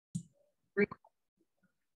Hey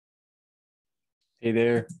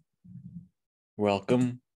there,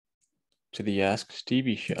 welcome to the Ask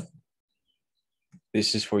Stevie show.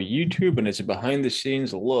 This is for YouTube and it's a behind the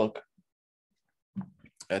scenes look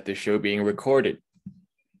at the show being recorded.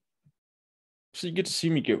 So you get to see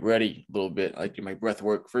me get ready a little bit. I do my breath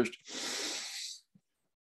work first.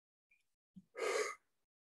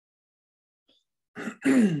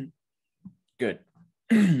 Good.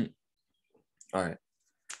 All right.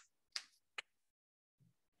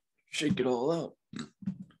 Shake it all out.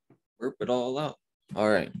 Burp it all out. All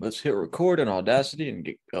right, let's hit record on Audacity and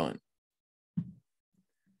get going. I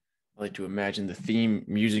like to imagine the theme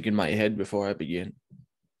music in my head before I begin.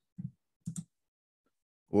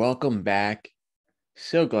 Welcome back.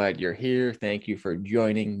 So glad you're here. Thank you for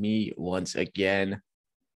joining me once again.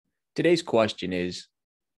 Today's question is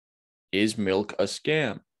milk a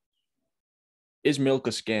scam? Is milk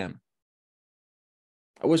a scam?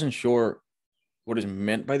 I wasn't sure what is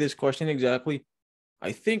meant by this question exactly.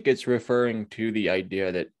 I think it's referring to the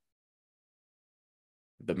idea that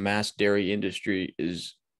the mass dairy industry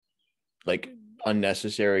is like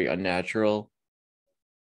unnecessary, unnatural.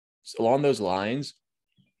 So along those lines.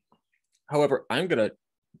 However, I'm going to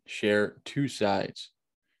share two sides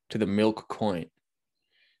to the milk coin.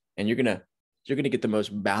 And you're going to get the most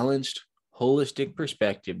balanced, holistic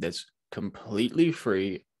perspective that's completely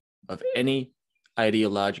free of any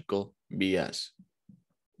ideological BS.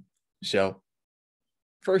 So,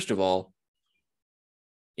 first of all,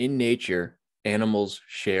 in nature, animals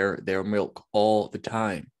share their milk all the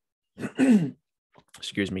time.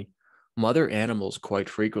 Excuse me. Mother animals quite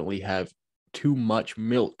frequently have too much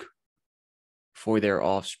milk for their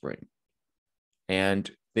offspring,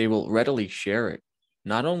 and they will readily share it,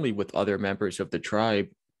 not only with other members of the tribe,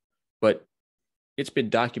 but it's been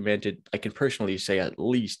documented. I can personally say at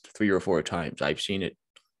least 3 or 4 times I've seen it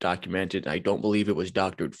documented. I don't believe it was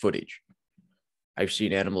doctored footage. I've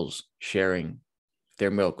seen animals sharing their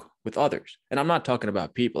milk with others. And I'm not talking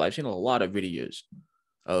about people. I've seen a lot of videos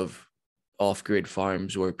of off-grid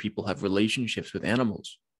farms where people have relationships with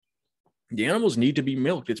animals. The animals need to be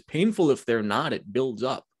milked. It's painful if they're not. It builds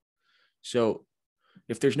up. So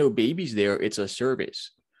if there's no babies there, it's a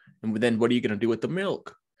service. And then what are you going to do with the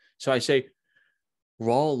milk? So I say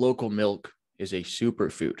raw local milk is a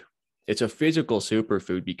superfood. It's a physical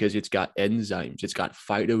superfood because it's got enzymes. It's got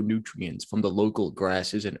phytonutrients from the local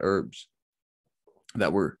grasses and herbs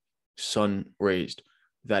that were sun raised.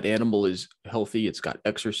 That animal is healthy. It's got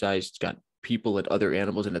exercise. It's got people and other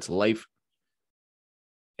animals in its life.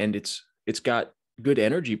 And it's got good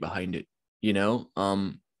energy behind it, you know?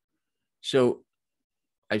 So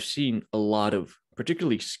I've seen a lot of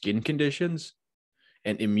particularly skin conditions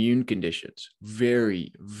and immune conditions,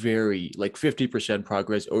 very, very like 50%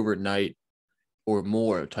 progress overnight or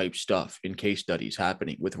more type stuff in case studies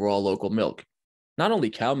happening with raw local milk. Not only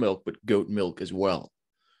cow milk, but goat milk as well.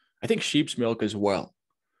 I think sheep's milk as well.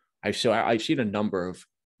 I've seen a number of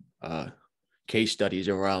case studies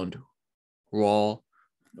around raw.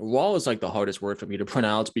 Raw is like the hardest word for me to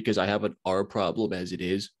pronounce because I have an R problem as it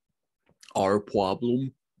is. R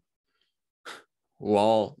problem.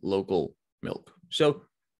 Raw local milk. So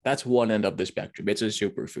that's one end of the spectrum. It's a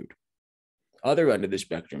superfood. Other end of the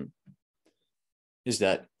spectrum is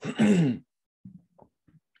that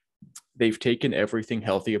they've taken everything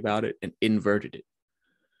healthy about it and inverted it.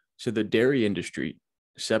 So the dairy industry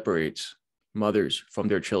separates mothers from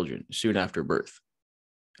their children soon after birth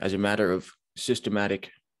as a matter of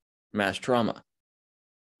systematic mass trauma.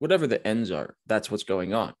 Whatever the ends are, that's what's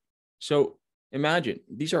going on. So imagine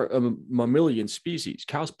these are a mammalian species.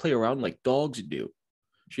 Cows play around like dogs do.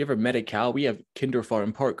 If you ever met a cow, we have Kinder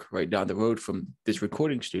Farm Park right down the road from this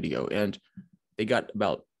recording studio, and they got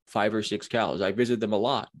about 5 or 6 cows. I visit them a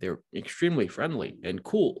lot. They're extremely friendly and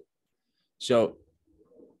cool. So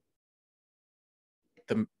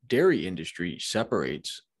the dairy industry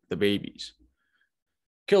separates the babies,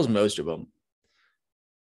 kills most of them.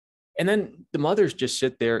 And then the mothers just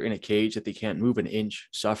sit there in a cage that they can't move an inch,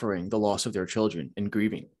 suffering the loss of their children and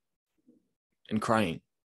grieving and crying.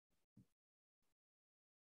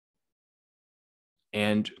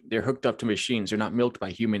 And they're hooked up to machines. They're not milked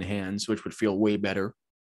by human hands, which would feel way better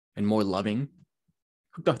and more loving.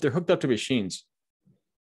 They're hooked up to machines.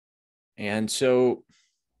 And so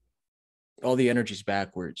all the energy's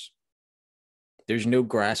backwards. There's no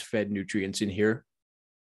grass-fed nutrients in here.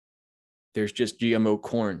 There's just GMO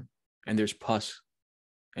corn, and there's pus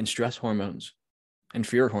and stress hormones and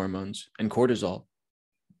fear hormones and cortisol.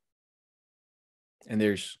 And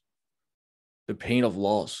there's the pain of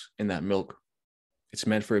loss in that milk. It's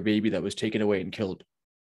meant for a baby that was taken away and killed.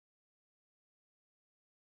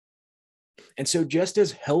 And so just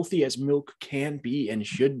as healthy as milk can be and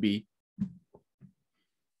should be,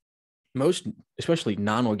 most, especially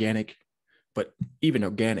non-organic, but even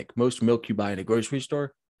organic, most milk you buy in a grocery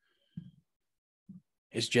store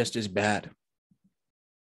is just as bad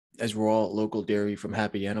as raw local dairy from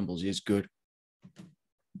Happy Animals is good.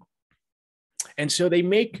 And so they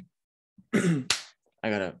make, and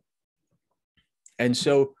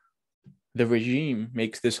so the regime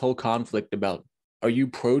makes this whole conflict about, are you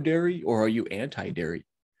pro-dairy or are you anti-dairy?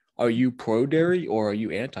 Are you pro-dairy or are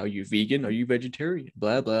you anti? Are you vegan? Are you vegetarian?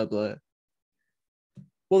 Blah, blah, blah.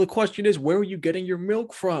 Well, the question is, where are you getting your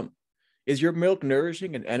milk from? Is your milk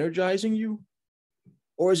nourishing and energizing you?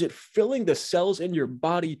 Or is it filling the cells in your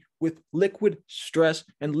body with liquid stress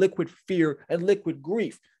and liquid fear and liquid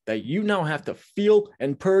grief that you now have to feel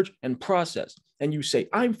and purge and process? And you say,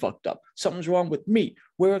 I'm fucked up. Something's wrong with me.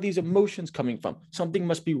 Where are these emotions coming from? Something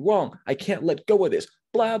must be wrong. I can't let go of this.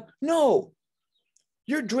 Blab. No.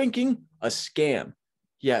 You're drinking a scam.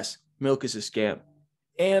 Yes, milk is a scam.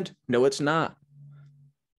 And no, it's not.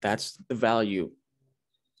 That's the value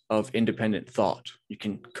of independent thought. You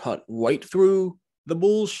can cut right through the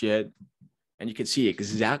bullshit and you can see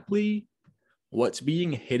exactly what's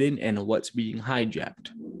being hidden and what's being hijacked.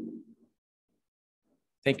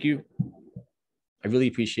 Thank you. I really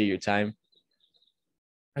appreciate your time.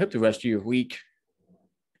 I hope the rest of your week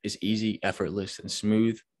is easy, effortless, and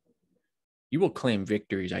smooth. You will claim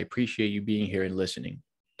victories. I appreciate you being here and listening.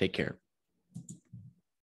 Take care.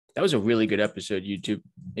 That was a really good episode, YouTube.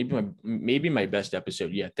 Maybe my best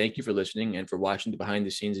episode yet. Thank you for listening and for watching the behind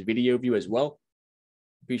the scenes video view as well.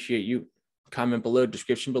 Appreciate you. Comment below,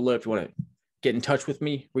 description below. If you want to get in touch with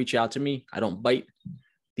me, reach out to me. I don't bite.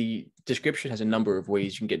 The description has a number of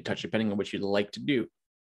ways you can get in touch depending on what you'd like to do.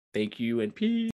 Thank you and peace.